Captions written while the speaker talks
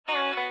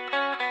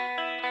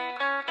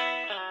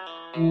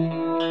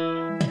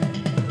You're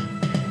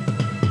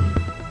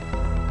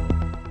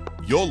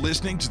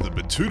listening to the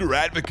Betoota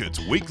Advocate's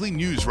weekly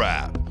news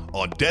wrap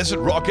on Desert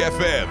Rock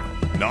FM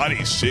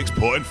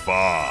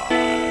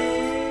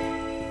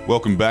 96.5.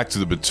 Welcome back to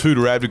the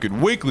Betoota Advocate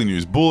weekly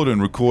news bulletin,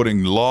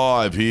 recording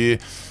live here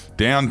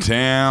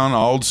downtown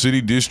Old City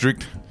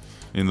District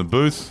in the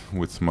booth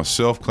with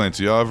myself,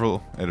 Clancy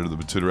Overell, editor of the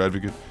Betoota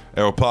Advocate,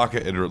 Errol Parker,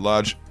 editor at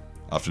large.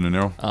 Afternoon,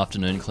 Errol.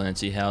 Afternoon,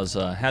 Clancy. How's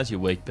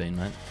your week been,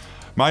 mate?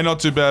 Mate, not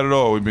too bad at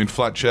all. We've been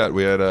flat chat.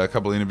 We had a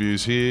couple of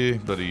interviews here.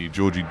 Bloody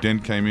Georgie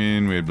Dent came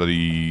in. We had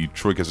bloody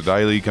Troy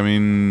Casadei come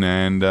in.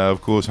 And,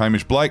 of course,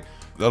 Hamish Blake.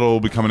 That'll all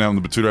be coming out on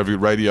the Betoota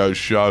Advocate radio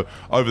show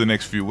over the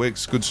next few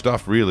weeks. Good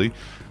stuff, really.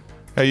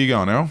 How you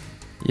going, Errol?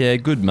 Yeah,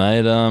 good,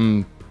 mate.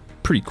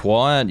 Pretty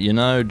quiet, you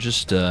know.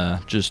 Just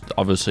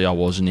obviously, I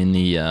wasn't in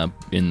the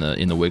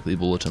weekly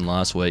bulletin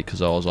last week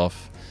because I was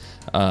off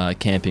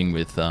camping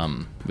with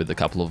a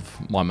couple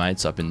of my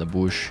mates up in the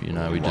bush. You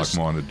know, we just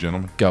like-minded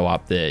gentlemen. Go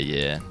up there,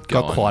 yeah.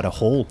 Got quite a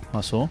haul,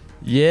 I saw.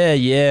 Yeah.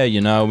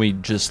 You know, we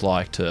just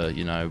like to,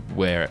 you know,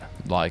 wear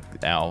like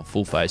our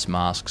full face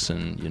masks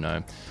and, you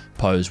know,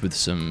 pose with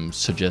some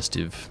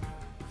suggestive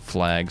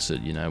flags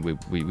that, you know,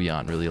 we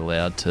aren't really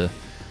allowed to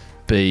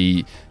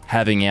be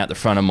having out the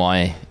front of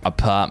my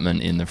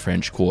apartment in the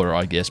French Quarter.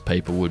 I guess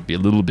people would be a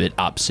little bit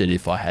upset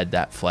if I had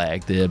that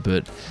flag there,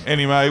 but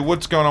anyway,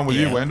 what's going on with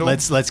you, Wendell?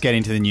 Let's get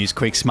into the news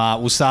quick, smart.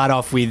 We'll start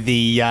off with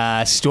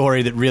the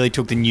story that really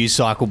took the news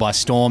cycle by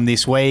storm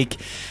this week,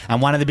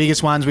 and one of the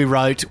biggest ones we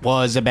wrote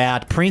was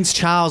about Prince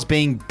Charles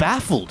being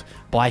baffled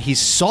by his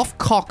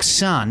soft-cock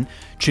son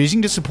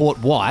choosing to support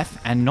wife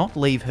and not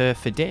leave her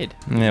for dead.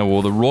 Yeah,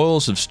 well, the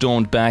royals have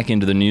stormed back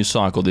into the news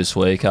cycle this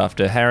week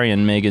after Harry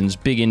and Meghan's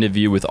big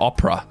interview with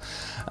Oprah.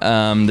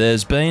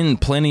 There's been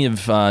plenty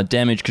of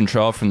damage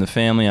control from the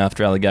family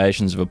after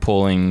allegations of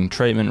appalling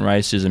treatment,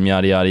 racism,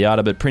 yada, yada,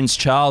 yada, but Prince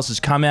Charles has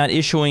come out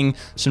issuing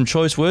some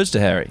choice words to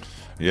Harry.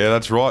 Yeah,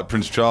 that's right.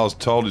 Prince Charles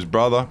told his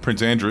brother,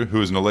 Prince Andrew,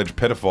 who is an alleged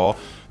pedophile,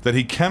 that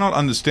he cannot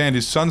understand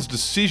his son's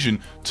decision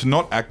to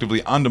not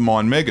actively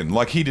undermine Meghan,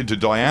 like he did to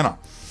Diana.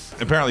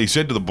 Apparently he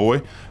said to the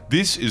boy,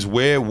 "This is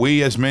where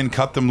we as men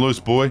cut them loose,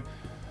 boy.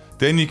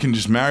 Then you can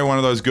just marry one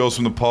of those girls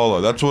from the polo.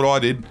 That's what I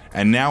did,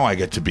 and now I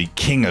get to be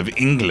King of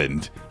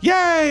England.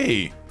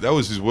 Yay!" That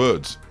was his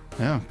words.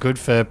 Yeah, good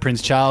for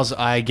Prince Charles,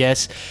 I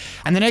guess.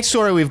 And the next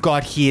story we've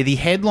got here, the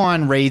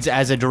headline reads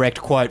as a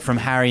direct quote from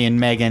Harry and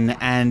Meghan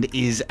and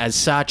is as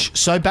such.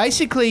 So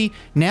basically,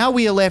 now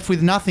we are left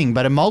with nothing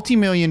but a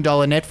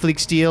multi-million-dollar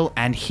Netflix deal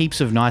and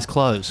heaps of nice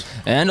clothes.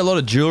 And a lot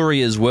of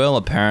jewellery as well,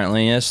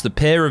 apparently. Yes, the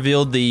pair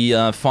revealed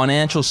the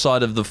financial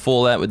side of the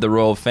fallout with the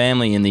royal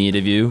family in the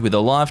interview, with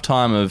a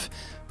lifetime of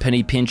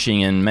penny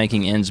pinching and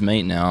making ends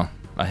meet now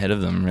ahead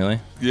of them, really.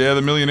 Yeah,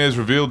 the millionaires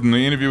revealed in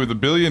the interview with the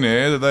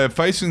billionaire that they are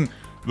facing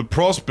the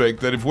prospect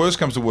that if worse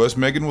comes to worse,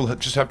 Meghan will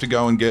just have to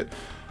go and get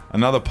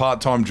another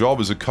part-time job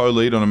as a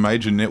co-lead on a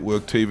major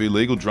network TV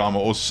legal drama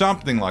or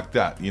something like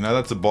that. You know,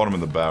 that's the bottom of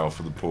the barrel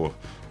for the poor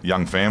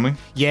young family.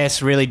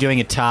 Yes, really doing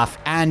it tough.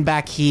 And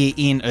back here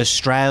in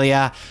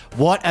Australia,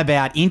 what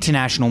about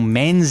International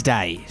Men's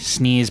Day?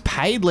 Sneers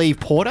paid leave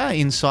porter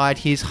inside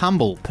his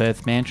humble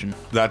Perth mansion.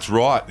 That's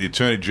right. The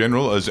Attorney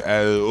General,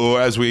 or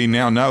as we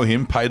now know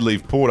him, paid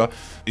leave porter,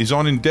 is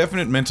on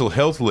indefinite mental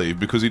health leave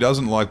because he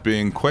doesn't like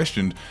being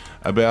questioned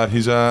about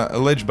his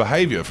alleged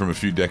behaviour from a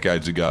few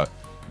decades ago.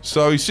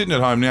 So he's sitting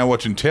at home now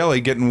watching telly,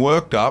 getting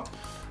worked up,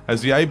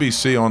 has the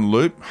ABC on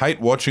loop,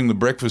 hate watching the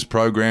breakfast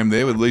program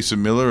there with Lisa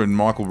Miller and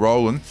Michael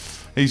Rowland.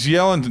 He's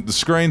yelling at the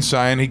screen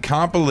saying he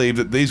can't believe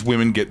that these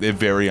women get their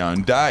very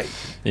own day.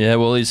 Yeah,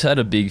 well, he's had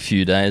a big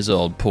few days,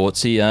 old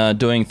Portsy,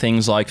 doing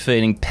things like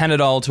feeding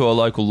Panadol to a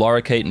local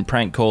lorikeet and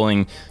prank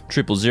calling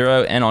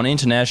 000, and on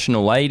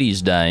International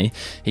Ladies' Day,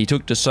 he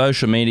took to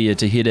social media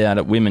to hit out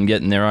at women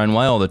getting their own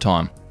way all the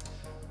time.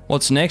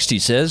 What's next, he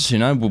says, you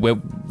know,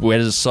 where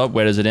does it stop,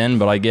 where does it end?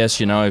 But I guess,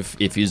 you know,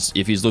 if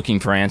he's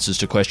looking for answers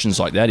to questions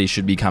like that, he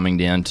should be coming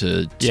down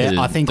to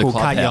I think we'll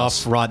cut you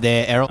off right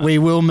there, Errol. We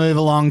will move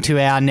along to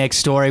our next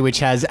story, which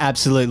has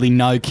absolutely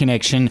no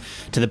connection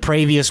to the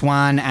previous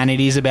one, and it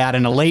is about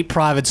an elite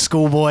private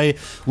schoolboy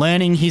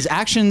learning his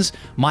actions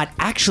might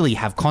actually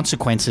have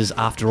consequences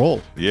after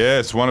all.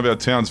 Yes, one of our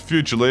town's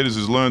future leaders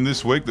has learned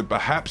this week that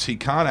perhaps he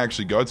can't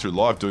actually go through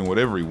life doing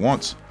whatever he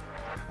wants,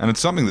 and it's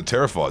something that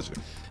terrifies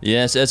him.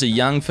 Yes, as a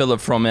young fella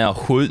from our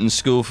Wooten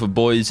School for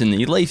Boys in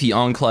the leafy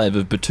enclave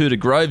of Betoota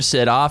Grove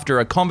said after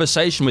a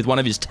conversation with one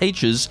of his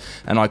teachers,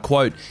 and I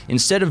quote,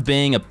 "Instead of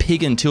being a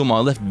pig until my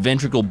left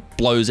ventricle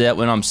blows out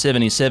when I'm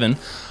 77,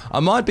 I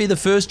might be the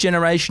first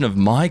generation of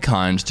my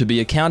kind to be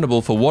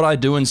accountable for what I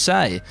do and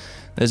say.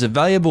 There's a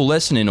valuable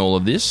lesson in all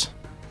of this."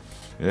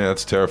 Yeah,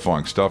 that's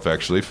terrifying stuff,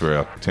 actually, for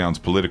our town's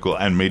political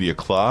and media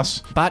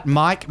class. But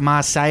Mike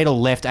Marsadel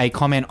left a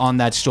comment on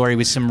that story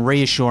with some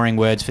reassuring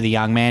words for the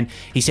young man.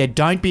 He said,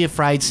 "Don't be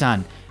afraid,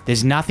 son.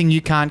 There's nothing you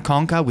can't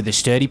conquer with a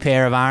sturdy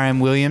pair of RM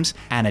Williams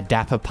and a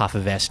dapper puffer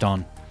vest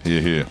on."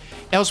 Here.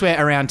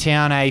 Elsewhere around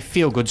town, a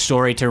feel-good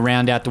story to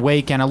round out the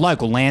week, and a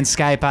local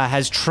landscaper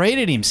has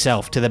treated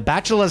himself to the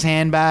bachelor's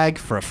handbag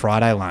for a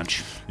Friday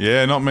lunch.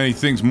 Yeah, not many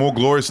things more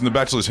glorious than the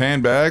bachelor's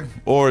handbag,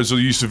 or as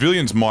you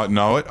civilians might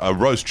know it, a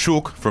roast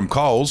chook from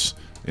Coles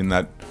in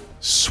that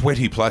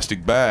sweaty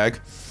plastic bag.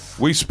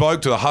 We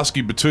spoke to the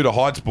husky Betoota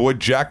Heights boy,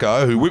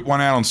 Jacko, who whipped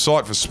one out on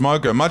sight for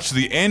Smoko, much to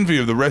the envy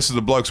of the rest of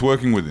the blokes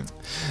working with him.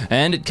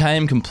 And it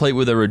came complete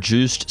with a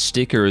reduced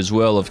sticker as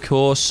well, of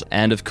course.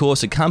 And of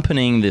course,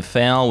 accompanying the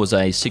fowl was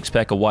a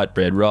 6-pack of white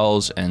bread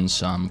rolls and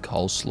some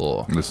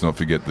coleslaw. Let's not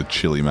forget the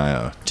chili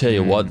mayo. Tell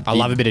you what, I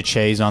love a bit of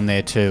cheese on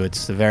there too.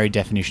 It's the very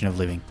definition of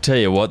living. Tell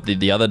you what,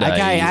 the other day.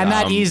 Okay, and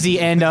that is the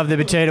end of the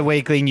Betoota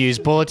Weekly News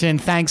Bulletin.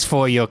 Thanks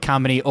for your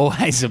company.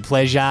 Always a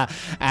pleasure.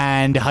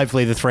 And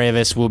hopefully the three of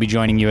us will be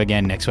joining you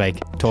again next week.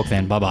 Talk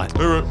then. Bye-bye.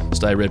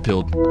 Stay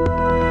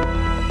red-pilled.